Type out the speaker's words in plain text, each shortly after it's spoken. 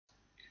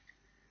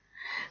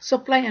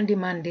Supply and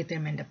demand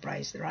determine the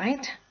price,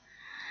 right?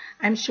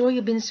 I'm sure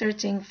you've been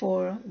searching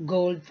for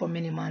gold for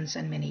many months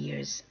and many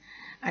years.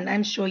 And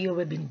I'm sure you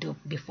have been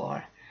duped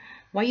before.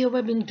 Why you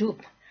have been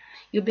duped?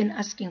 You've been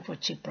asking for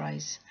cheap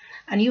price.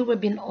 And you have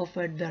been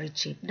offered very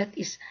cheap. That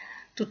is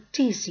to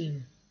tease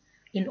you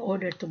in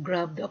order to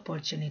grab the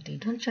opportunity.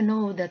 Don't you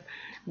know that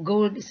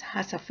gold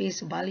has a face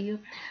value?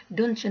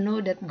 Don't you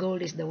know that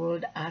gold is the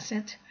world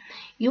asset?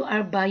 You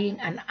are buying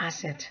an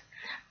asset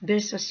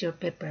versus your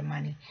paper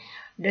money.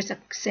 There's a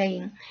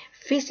saying,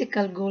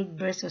 physical gold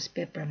versus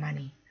paper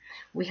money.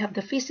 We have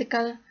the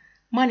physical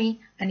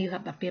money and you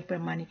have a paper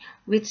money,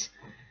 which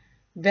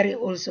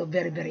also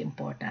very, very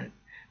important.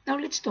 Now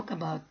let's talk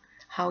about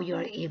how you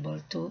are able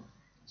to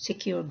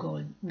secure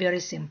gold. Very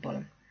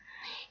simple.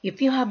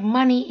 If you have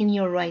money in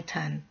your right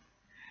hand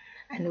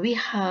and we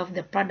have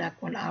the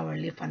product on our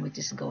left hand, which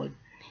is gold,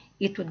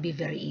 it would be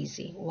very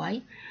easy.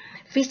 Why?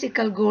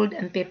 Physical gold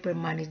and paper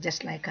money is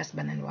just like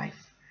husband and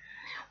wife.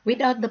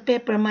 Without the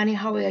paper money,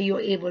 how are you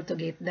able to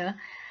get the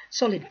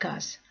solid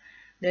cash?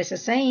 There's a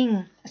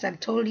saying, as I've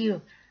told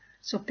you,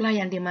 supply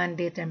and demand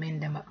determine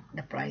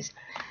the price.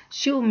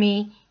 Show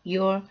me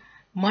your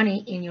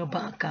money in your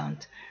bank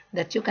account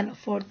that you can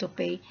afford to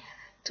pay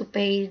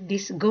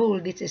this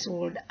gold. This is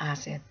world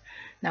asset.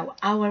 Now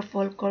our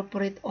full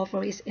corporate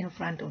offer is in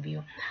front of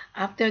you.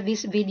 After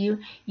this video,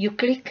 you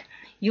click,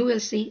 you will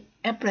see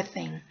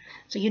everything.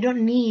 So you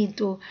don't need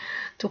to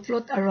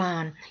float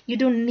around. You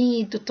don't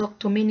need to talk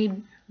to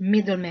many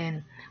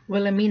middlemen.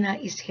 Wilhelmina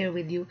is here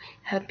with you,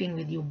 helping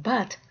with you.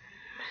 But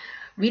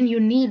when you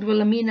need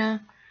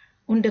Wilhelmina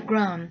on the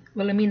ground,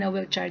 Wilhelmina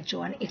will charge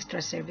you an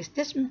extra service.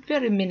 That's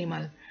very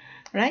minimal,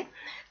 right?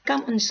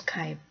 Come on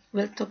Skype.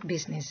 We'll talk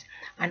business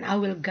and I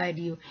will guide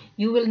you.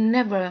 You will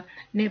never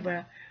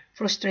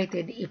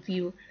frustrated if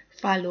you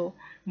follow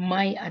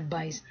my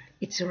advice.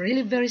 It's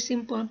really very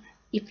simple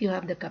if you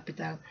have the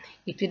capital.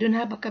 If you don't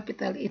have a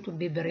capital, it will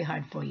be very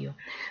hard for you.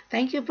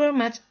 Thank you very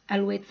much.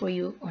 I'll wait for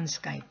you on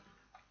Skype.